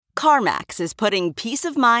CarMax is putting peace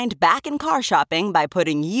of mind back in car shopping by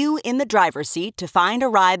putting you in the driver's seat to find a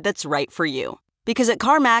ride that's right for you. Because at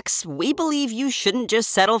CarMax, we believe you shouldn't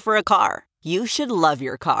just settle for a car. You should love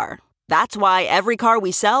your car. That's why every car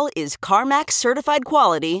we sell is CarMax certified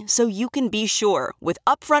quality, so you can be sure with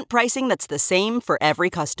upfront pricing that's the same for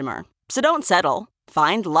every customer. So don't settle.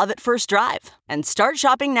 Find love at first drive and start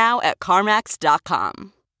shopping now at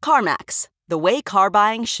CarMax.com. CarMax, the way car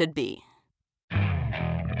buying should be.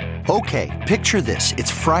 Okay, picture this.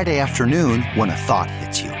 It's Friday afternoon when a thought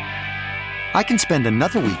hits you. I can spend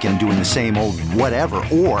another weekend doing the same old whatever,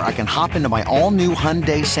 or I can hop into my all-new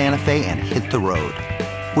Hyundai Santa Fe and hit the road.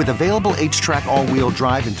 With available H-Track all-wheel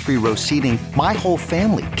drive and 3-row seating, my whole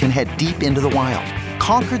family can head deep into the wild.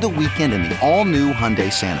 Conquer the weekend in the all-new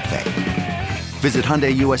Hyundai Santa Fe. Visit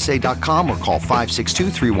HyundaiUSA.com or call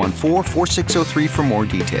 562-314-4603 for more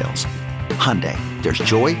details. Hyundai, there's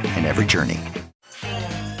joy in every journey.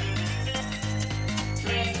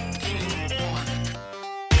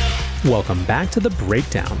 Welcome back to The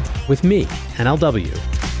Breakdown with me, NLW.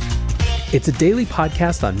 It's a daily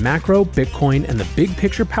podcast on macro, Bitcoin, and the big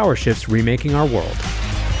picture power shifts remaking our world.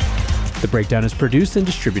 The Breakdown is produced and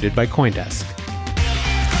distributed by CoinDesk.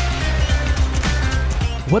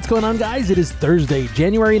 What's going on, guys? It is Thursday,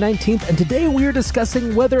 January 19th, and today we are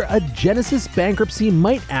discussing whether a Genesis bankruptcy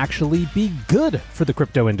might actually be good for the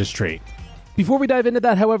crypto industry. Before we dive into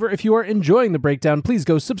that, however, if you are enjoying The Breakdown, please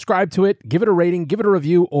go subscribe to it, give it a rating, give it a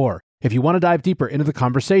review, or if you want to dive deeper into the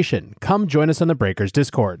conversation, come join us on the Breakers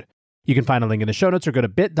Discord. You can find a link in the show notes or go to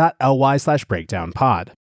bit.ly/breakdownpod.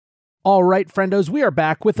 All right, friendos, we are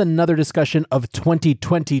back with another discussion of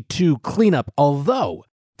 2022 cleanup, although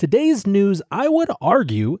today's news, I would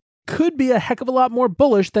argue, could be a heck of a lot more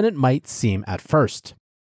bullish than it might seem at first.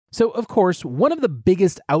 So, of course, one of the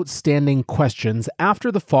biggest outstanding questions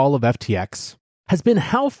after the fall of FTX has been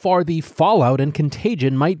how far the fallout and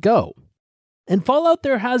contagion might go. And fallout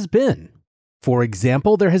there has been. For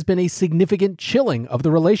example, there has been a significant chilling of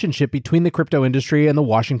the relationship between the crypto industry and the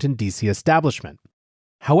Washington, D.C. establishment.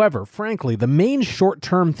 However, frankly, the main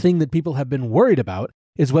short-term thing that people have been worried about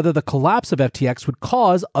is whether the collapse of FTX would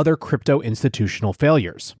cause other crypto institutional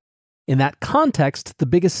failures. In that context, the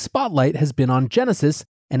biggest spotlight has been on Genesis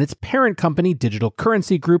and its parent company Digital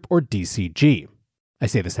Currency Group, or DCG. I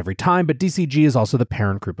say this every time, but DCG is also the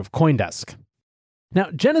parent group of CoinDesk. Now,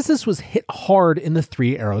 Genesis was hit hard in the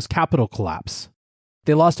Three Arrows Capital collapse.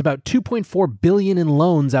 They lost about $2.4 billion in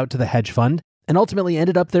loans out to the hedge fund and ultimately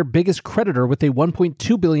ended up their biggest creditor with a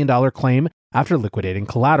 $1.2 billion claim after liquidating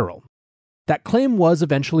collateral. That claim was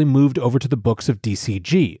eventually moved over to the books of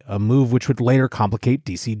DCG, a move which would later complicate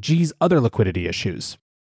DCG's other liquidity issues.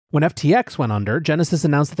 When FTX went under, Genesis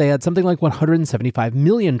announced that they had something like 175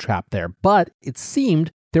 million trapped there, but it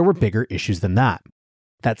seemed there were bigger issues than that.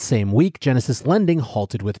 That same week, Genesis Lending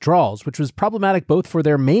halted withdrawals, which was problematic both for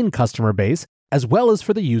their main customer base as well as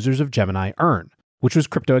for the users of Gemini Earn, which was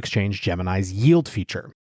crypto exchange Gemini's yield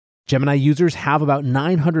feature. Gemini users have about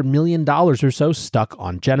 $900 million or so stuck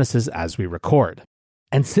on Genesis as we record.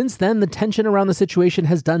 And since then, the tension around the situation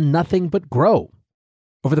has done nothing but grow.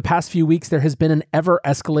 Over the past few weeks, there has been an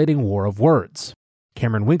ever-escalating war of words.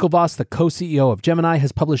 Cameron Winklevoss, the co-CEO of Gemini,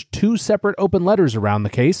 has published 2 separate open letters around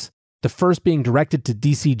the case, the first being directed to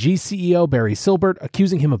DCG CEO Barry Silbert,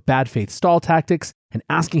 accusing him of bad faith stall tactics and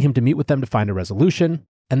asking him to meet with them to find a resolution,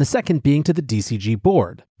 and the second being to the DCG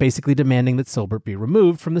board, basically demanding that Silbert be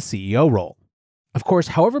removed from the CEO role. Of course,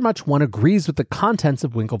 however much one agrees with the contents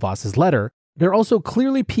of Winklevoss's letter, they're also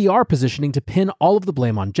clearly PR positioning to pin all of the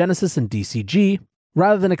blame on Genesis and DCG,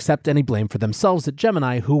 rather than accept any blame for themselves at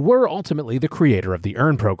Gemini, who were ultimately the creator of the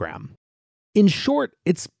Earn program. In short,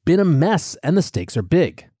 it's been a mess and the stakes are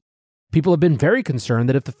big. People have been very concerned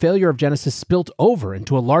that if the failure of Genesis spilt over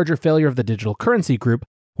into a larger failure of the Digital Currency Group,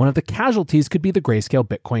 one of the casualties could be the Grayscale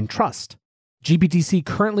Bitcoin Trust. GBTC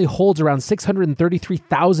currently holds around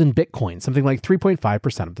 633,000 Bitcoin, something like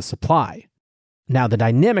 3.5% of the supply. Now, the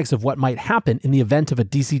dynamics of what might happen in the event of a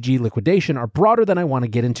DCG liquidation are broader than I want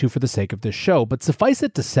to get into for the sake of this show, but suffice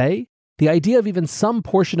it to say, the idea of even some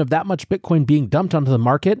portion of that much Bitcoin being dumped onto the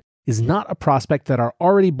market is not a prospect that our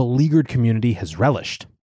already beleaguered community has relished.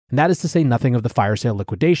 And that is to say nothing of the fire sale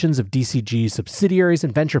liquidations of DCG's subsidiaries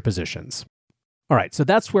and venture positions. All right, so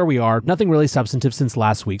that's where we are. Nothing really substantive since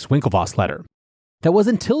last week's Winklevoss letter. That was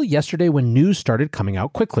until yesterday when news started coming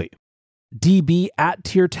out quickly. DB at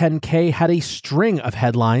Tier 10K had a string of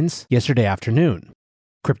headlines yesterday afternoon.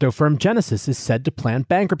 Crypto firm Genesis is said to plan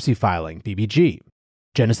bankruptcy filing, BBG.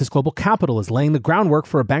 Genesis Global Capital is laying the groundwork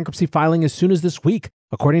for a bankruptcy filing as soon as this week,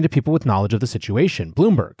 according to people with knowledge of the situation,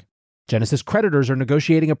 Bloomberg. Genesis creditors are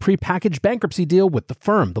negotiating a prepackaged bankruptcy deal with the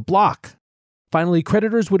firm, the block. Finally,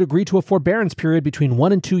 creditors would agree to a forbearance period between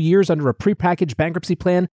 1 and 2 years under a prepackaged bankruptcy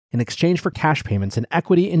plan in exchange for cash payments and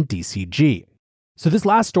equity in DCG. So this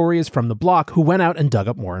last story is from the block, who went out and dug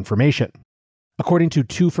up more information. According to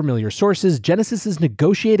two familiar sources, Genesis is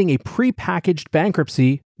negotiating a prepackaged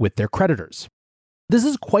bankruptcy with their creditors. This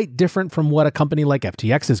is quite different from what a company like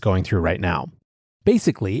FTX is going through right now.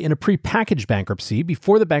 Basically, in a prepackaged bankruptcy,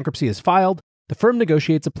 before the bankruptcy is filed, the firm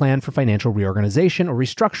negotiates a plan for financial reorganization or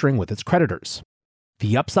restructuring with its creditors.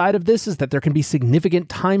 The upside of this is that there can be significant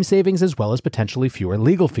time savings as well as potentially fewer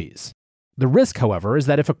legal fees. The risk, however, is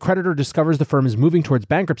that if a creditor discovers the firm is moving towards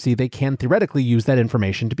bankruptcy, they can theoretically use that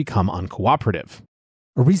information to become uncooperative.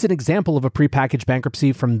 A recent example of a prepackaged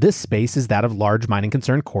bankruptcy from this space is that of large mining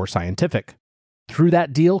concern Core Scientific. Through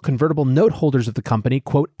that deal, convertible note holders of the company,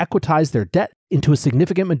 quote, equitized their debt into a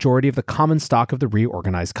significant majority of the common stock of the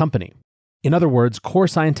reorganized company. In other words, Core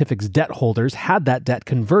Scientific's debt holders had that debt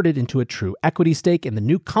converted into a true equity stake in the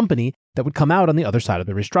new company that would come out on the other side of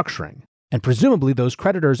the restructuring. And presumably those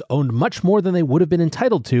creditors owned much more than they would have been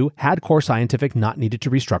entitled to had Core Scientific not needed to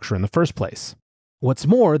restructure in the first place. What's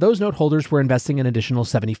more, those note holders were investing an additional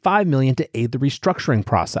 $75 million to aid the restructuring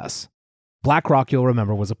process. BlackRock, you'll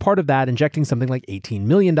remember, was a part of that, injecting something like $18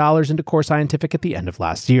 million into Core Scientific at the end of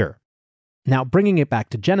last year. Now, bringing it back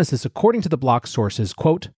to Genesis, according to the block sources,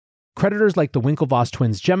 quote, creditors like the Winklevoss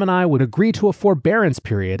twins Gemini would agree to a forbearance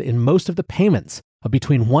period in most of the payments of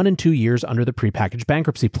between 1 and 2 years under the prepackaged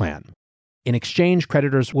bankruptcy plan. In exchange,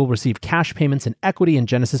 creditors will receive cash payments and equity in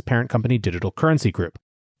Genesis parent company Digital Currency Group.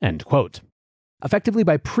 End quote. Effectively,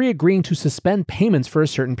 by pre-agreeing to suspend payments for a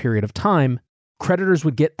certain period of time, creditors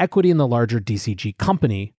would get equity in the larger DCG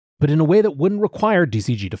company, but in a way that wouldn't require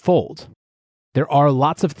DCG to fold. There are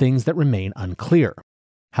lots of things that remain unclear.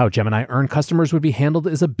 How Gemini Earn customers would be handled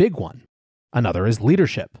is a big one. Another is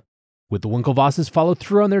leadership. Would the Winklevosses follow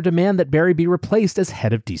through on their demand that Barry be replaced as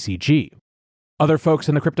head of DCG? Other folks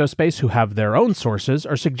in the crypto space who have their own sources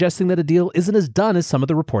are suggesting that a deal isn't as done as some of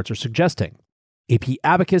the reports are suggesting. AP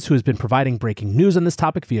Abacus, who has been providing breaking news on this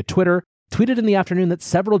topic via Twitter, tweeted in the afternoon that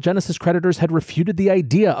several Genesis creditors had refuted the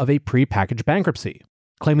idea of a pre-packaged bankruptcy,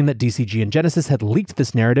 claiming that DCG and Genesis had leaked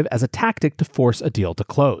this narrative as a tactic to force a deal to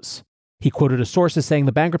close. He quoted a source as saying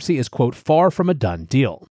the bankruptcy is, quote, far from a done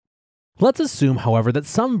deal. Let's assume, however, that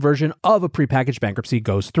some version of a prepackaged bankruptcy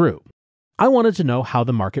goes through. I wanted to know how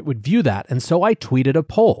the market would view that, and so I tweeted a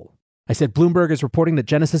poll. I said Bloomberg is reporting that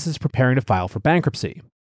Genesis is preparing to file for bankruptcy.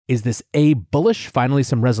 Is this A, bullish, finally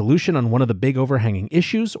some resolution on one of the big overhanging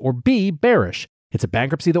issues, or B, bearish? It's a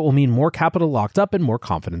bankruptcy that will mean more capital locked up and more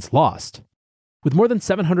confidence lost. With more than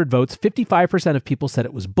 700 votes, 55% of people said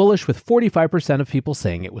it was bullish, with 45% of people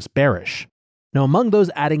saying it was bearish. Now, among those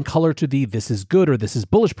adding color to the this is good or this is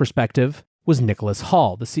bullish perspective was Nicholas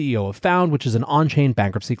Hall, the CEO of Found, which is an on-chain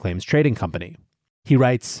bankruptcy claims trading company. He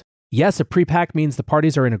writes, yes, a pre-pack means the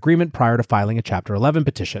parties are in agreement prior to filing a Chapter 11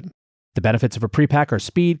 petition. The benefits of a pre-pack are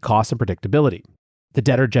speed, cost, and predictability. The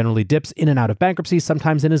debtor generally dips in and out of bankruptcy,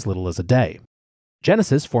 sometimes in as little as a day.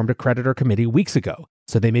 Genesis formed a creditor committee weeks ago,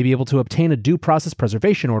 so they may be able to obtain a due process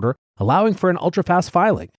preservation order, allowing for an ultra-fast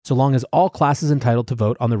filing, so long as all classes entitled to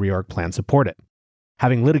vote on the reorg plan support it.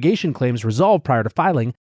 Having litigation claims resolved prior to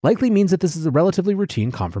filing likely means that this is a relatively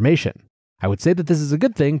routine confirmation. I would say that this is a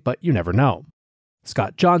good thing, but you never know.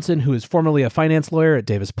 Scott Johnson, who is formerly a finance lawyer at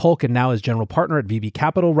Davis Polk and now is general partner at VB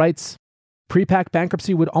Capital, writes, pre-pack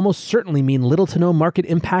bankruptcy would almost certainly mean little to no market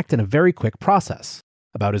impact and a very quick process,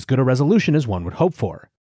 about as good a resolution as one would hope for.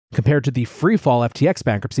 Compared to the free-fall FTX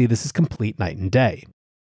bankruptcy, this is complete night and day.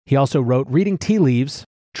 He also wrote, reading tea leaves,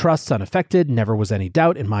 trusts unaffected, never was any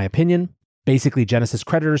doubt, in my opinion. Basically, Genesis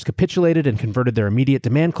creditors capitulated and converted their immediate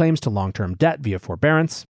demand claims to long-term debt via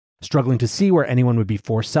forbearance, struggling to see where anyone would be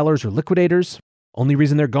forced sellers or liquidators. Only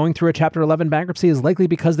reason they're going through a Chapter 11 bankruptcy is likely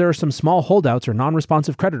because there are some small holdouts or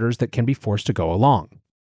non-responsive creditors that can be forced to go along.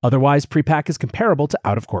 Otherwise, pre-pack is comparable to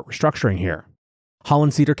out-of-court restructuring here.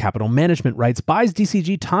 Holland Cedar Capital Management writes, buys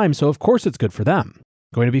DCG time, so of course it's good for them.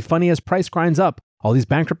 Going to be funny as price grinds up, all these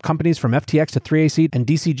bankrupt companies from FTX to 3AC and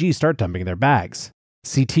DCG start dumping their bags.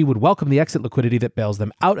 CT would welcome the exit liquidity that bails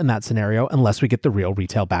them out in that scenario unless we get the real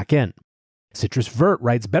retail back in. Citrus Vert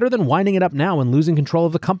writes, better than winding it up now and losing control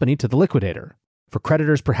of the company to the liquidator. For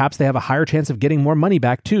creditors, perhaps they have a higher chance of getting more money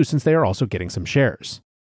back too, since they are also getting some shares.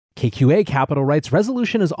 KQA Capital writes,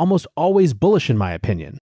 resolution is almost always bullish in my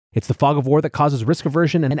opinion. It's the fog of war that causes risk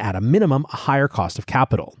aversion and at a minimum, a higher cost of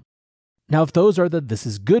capital. Now, if those are the this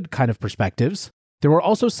is good kind of perspectives, there were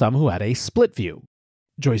also some who had a split view.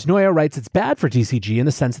 Joyce Noya writes, it's bad for DCG in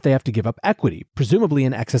the sense that they have to give up equity, presumably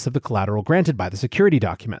in excess of the collateral granted by the security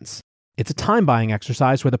documents. It's a time-buying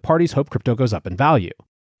exercise where the parties hope crypto goes up in value.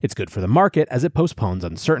 It's good for the market as it postpones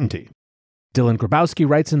uncertainty. Dylan Grabowski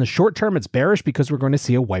writes, in the short term, it's bearish because we're going to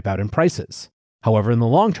see a wipeout in prices. However, in the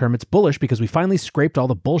long term, it's bullish because we finally scraped all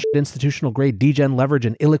the bullshit institutional-grade degen leverage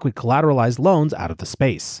and illiquid collateralized loans out of the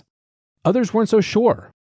space. Others weren't so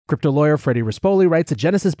sure. Crypto lawyer Freddie Rispoli writes that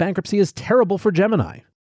Genesis bankruptcy is terrible for Gemini.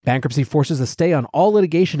 Bankruptcy forces a stay on all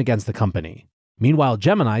litigation against the company. Meanwhile,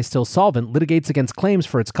 Gemini, still solvent, litigates against claims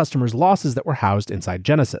for its customers' losses that were housed inside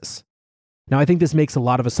Genesis. Now, I think this makes a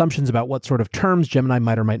lot of assumptions about what sort of terms Gemini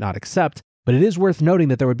might or might not accept, but it is worth noting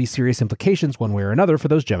that there would be serious implications one way or another for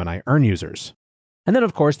those Gemini Earn users. And then,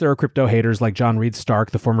 of course, there are crypto haters like John Reed Stark,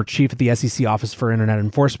 the former chief at the SEC Office for Internet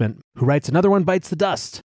Enforcement, who writes, another one bites the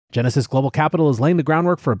dust. Genesis Global Capital is laying the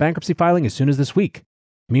groundwork for a bankruptcy filing as soon as this week.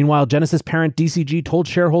 Meanwhile, Genesis parent DCG told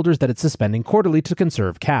shareholders that it's suspending quarterly to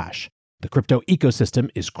conserve cash. The crypto ecosystem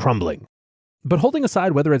is crumbling. But holding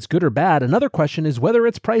aside whether it's good or bad, another question is whether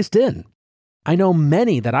it's priced in. I know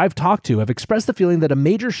many that I've talked to have expressed the feeling that a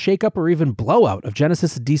major shakeup or even blowout of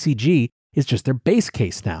Genesis and DCG is just their base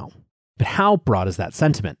case now. But how broad is that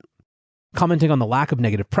sentiment? Commenting on the lack of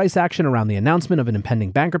negative price action around the announcement of an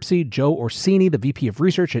impending bankruptcy, Joe Orsini, the VP of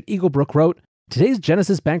Research at Eaglebrook, wrote, today's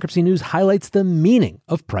Genesis bankruptcy news highlights the meaning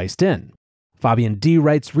of priced in. Fabian D.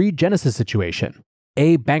 writes, read Genesis situation.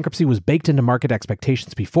 A, bankruptcy was baked into market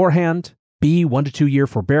expectations beforehand. B, 1 to 2 year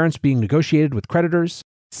forbearance being negotiated with creditors.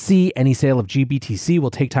 C, any sale of GBTC will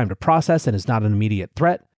take time to process and is not an immediate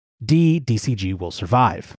threat. D, DCG will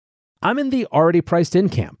survive. I'm in the already priced in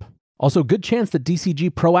camp. Also, good chance that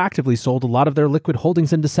DCG proactively sold a lot of their liquid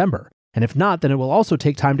holdings in December, and if not, then it will also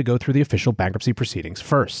take time to go through the official bankruptcy proceedings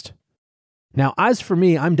first. Now, as for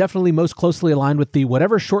me, I'm definitely most closely aligned with the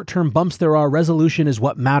whatever short-term bumps there are, resolution is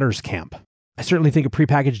what matters camp. I certainly think a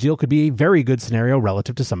prepackaged deal could be a very good scenario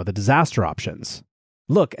relative to some of the disaster options.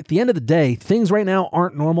 Look, at the end of the day, things right now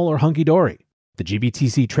aren't normal or hunky-dory. The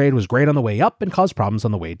GBTC trade was great on the way up and caused problems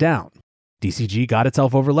on the way down. DCG got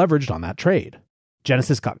itself over-leveraged on that trade.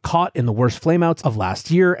 Genesis got caught in the worst flameouts of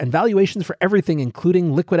last year, and valuations for everything,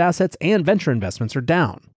 including liquid assets and venture investments, are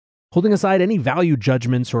down. Holding aside any value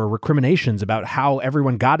judgments or recriminations about how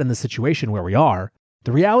everyone got in the situation where we are,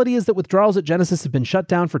 the reality is that withdrawals at Genesis have been shut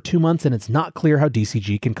down for 2 months, and it's not clear how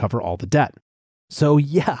DCG can cover all the debt. So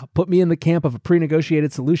yeah, put me in the camp of a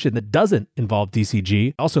pre-negotiated solution that doesn't involve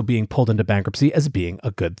DCG also being pulled into bankruptcy as being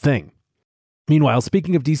a good thing. Meanwhile,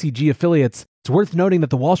 speaking of DCG affiliates, it's worth noting that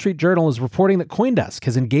the Wall Street Journal is reporting that CoinDesk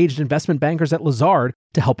has engaged investment bankers at Lazard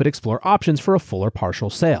to help it explore options for a full or partial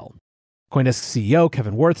sale. CoinDesk CEO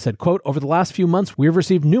Kevin Worth said, quote, over the last few months, we have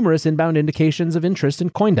received numerous inbound indications of interest in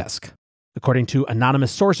CoinDesk. According to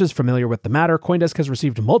anonymous sources familiar with the matter, CoinDesk has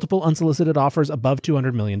received multiple unsolicited offers above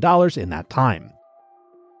 $200 million in that time.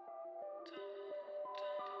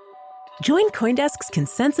 Join CoinDesk's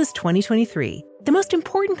Consensus 2023, the most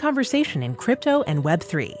important conversation in crypto and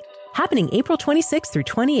Web3, happening April 26th through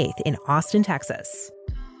 28th in Austin, Texas.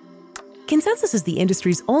 Consensus is the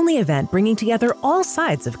industry's only event bringing together all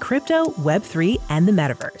sides of crypto, Web3, and the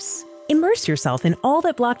metaverse. Immerse yourself in all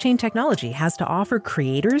that blockchain technology has to offer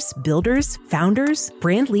creators, builders, founders,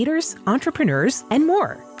 brand leaders, entrepreneurs, and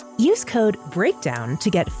more. Use code BREAKDOWN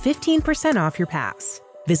to get 15% off your pass.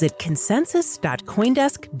 Visit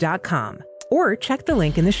consensus.coindesk.com or check the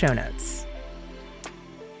link in the show notes.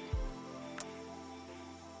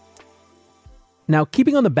 Now,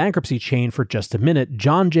 keeping on the bankruptcy chain for just a minute,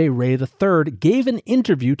 John J. Ray III gave an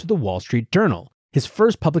interview to the Wall Street Journal, his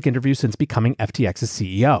first public interview since becoming FTX's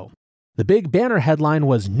CEO. The big banner headline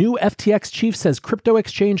was, New FTX Chief Says Crypto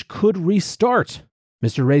Exchange Could Restart.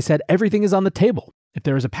 Mr. Ray said everything is on the table. If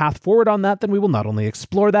there is a path forward on that, then we will not only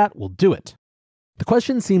explore that, we'll do it. The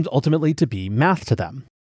question seems ultimately to be math to them.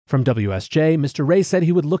 From WSJ, Mr. Ray said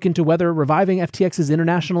he would look into whether reviving FTX's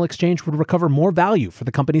international exchange would recover more value for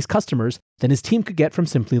the company's customers than his team could get from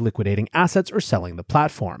simply liquidating assets or selling the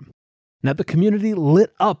platform. Now, the community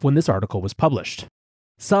lit up when this article was published.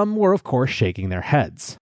 Some were, of course, shaking their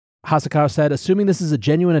heads. Hasakawa said, assuming this is a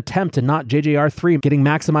genuine attempt and not JJR3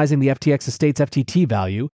 maximizing the FTX estate's FTT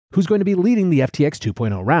value, who's going to be leading the FTX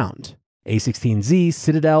 2.0 round? A16Z,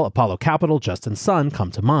 Citadel, Apollo Capital, Justin Sun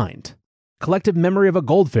come to mind. Collective memory of a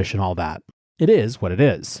goldfish and all that. It is what it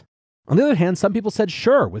is. On the other hand, some people said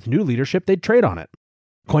sure, with new leadership they'd trade on it.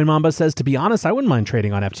 CoinMamba says, to be honest, I wouldn't mind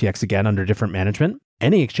trading on FTX again under different management.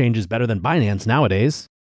 Any exchange is better than Binance nowadays.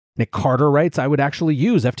 Nick Carter writes, I would actually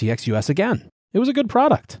use FTX US again. It was a good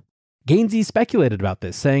product. Gainsey speculated about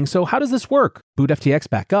this, saying, so how does this work? Boot FTX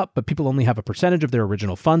back up, but people only have a percentage of their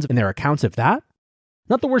original funds in their accounts if that?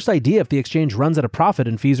 Not the worst idea if the exchange runs at a profit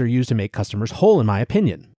and fees are used to make customers whole, in my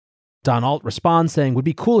opinion. Don Alt responds saying, would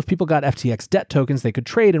be cool if people got FTX debt tokens they could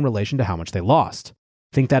trade in relation to how much they lost.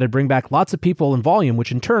 Think that'd bring back lots of people and volume,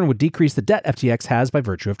 which in turn would decrease the debt FTX has by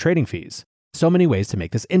virtue of trading fees. So many ways to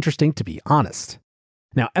make this interesting, to be honest.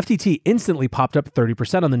 Now, FTT instantly popped up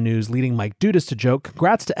 30% on the news, leading Mike Dudas to joke,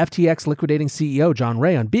 congrats to FTX liquidating CEO John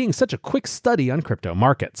Ray on being such a quick study on crypto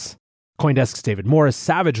markets. CoinDesk's David Morris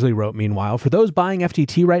savagely wrote, meanwhile, for those buying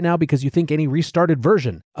FTT right now because you think any restarted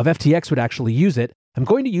version of FTX would actually use it, I'm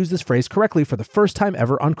going to use this phrase correctly for the first time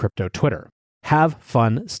ever on crypto Twitter. Have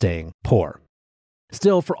fun staying poor.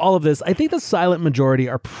 Still, for all of this, I think the silent majority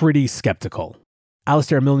are pretty skeptical.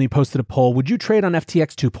 Alistair Milne posted a poll, would you trade on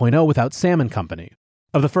FTX 2.0 without Sam & Company?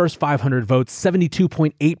 Of the first 500 votes,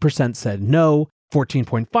 72.8% said no,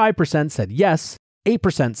 14.5% said yes,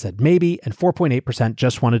 8% said maybe, and 4.8%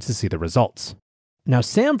 just wanted to see the results. Now,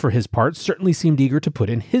 Sam, for his part, certainly seemed eager to put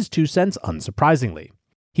in his 2 cents, unsurprisingly.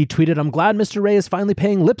 He tweeted, I'm glad Mr. Ray is finally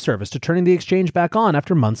paying lip service to turning the exchange back on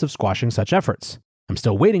after months of squashing such efforts. I'm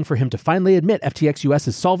still waiting for him to finally admit FTX US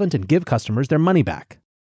is solvent and give customers their money back.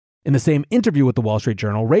 In the same interview with the Wall Street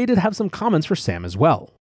Journal, Ray did have some comments for Sam as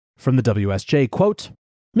well. From the WSJ, quote,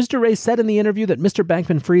 Mr. Ray said in the interview that Mr.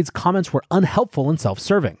 Bankman-Fried's comments were unhelpful and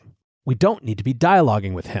self-serving. We don't need to be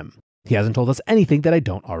dialoguing with him. He hasn't told us anything that I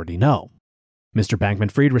don't already know. Mr.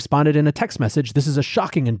 Bankman-Fried responded in a text message, this is a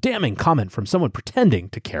shocking and damning comment from someone pretending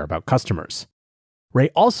to care about customers. Ray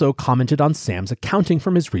also commented on Sam's accounting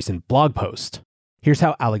from his recent blog post. Here's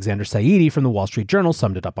how Alexander Saidi from the Wall Street Journal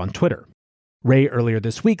summed it up on Twitter. Ray earlier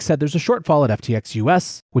this week said there's a shortfall at FTX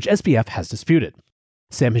US, which SBF has disputed.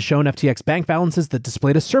 Sam has shown FTX bank balances that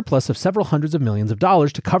displayed a surplus of several hundreds of millions of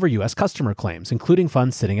dollars to cover US customer claims, including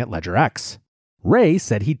funds sitting at LedgerX. Ray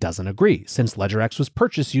said he doesn't agree, since LedgerX was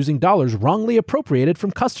purchased using dollars wrongly appropriated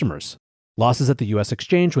from customers. Losses at the US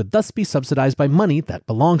exchange would thus be subsidized by money that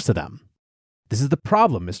belongs to them. This is the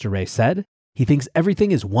problem, Mr. Ray said. He thinks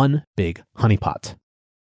everything is one big honeypot.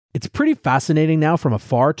 It's pretty fascinating now from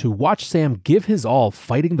afar to watch Sam give his all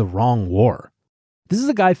fighting the wrong war. This is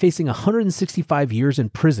a guy facing 165 years in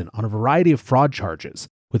prison on a variety of fraud charges,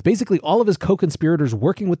 with basically all of his co-conspirators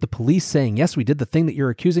working with the police saying, yes, we did the thing that you're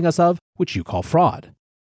accusing us of, which you call fraud.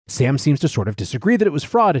 Sam seems to sort of disagree that it was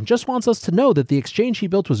fraud and just wants us to know that the exchange he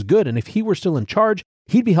built was good, and if he were still in charge,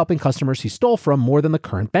 he'd be helping customers he stole from more than the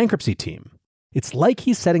current bankruptcy team. It's like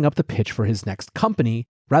he's setting up the pitch for his next company,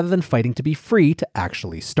 rather than fighting to be free to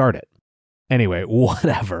actually start it. Anyway,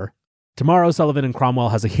 whatever. Tomorrow, Sullivan and Cromwell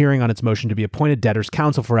has a hearing on its motion to be appointed debtors'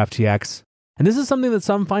 counsel for FTX, and this is something that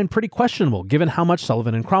some find pretty questionable given how much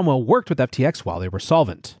Sullivan and Cromwell worked with FTX while they were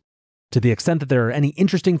solvent. To the extent that there are any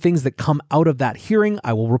interesting things that come out of that hearing,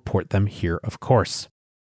 I will report them here, of course.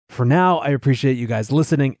 For now, I appreciate you guys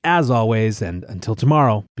listening as always, and until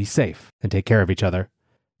tomorrow, be safe and take care of each other.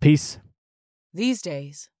 Peace. These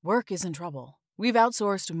days, work is in trouble. We've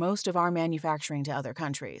outsourced most of our manufacturing to other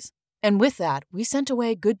countries. And with that, we sent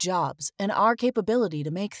away good jobs and our capability to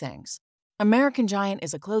make things. American Giant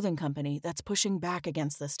is a clothing company that's pushing back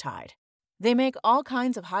against this tide. They make all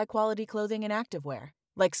kinds of high-quality clothing and activewear,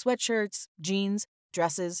 like sweatshirts, jeans,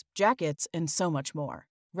 dresses, jackets, and so much more,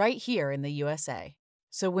 right here in the USA.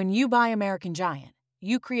 So when you buy American Giant,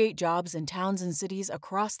 you create jobs in towns and cities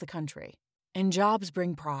across the country. And jobs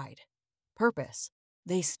bring pride, purpose.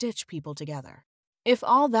 They stitch people together. If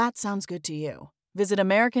all that sounds good to you, visit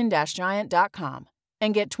American-Giant.com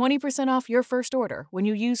and get 20% off your first order when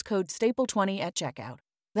you use code STAPLE20 at checkout.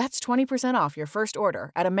 That's 20% off your first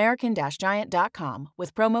order at American-Giant.com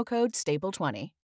with promo code STAPLE20.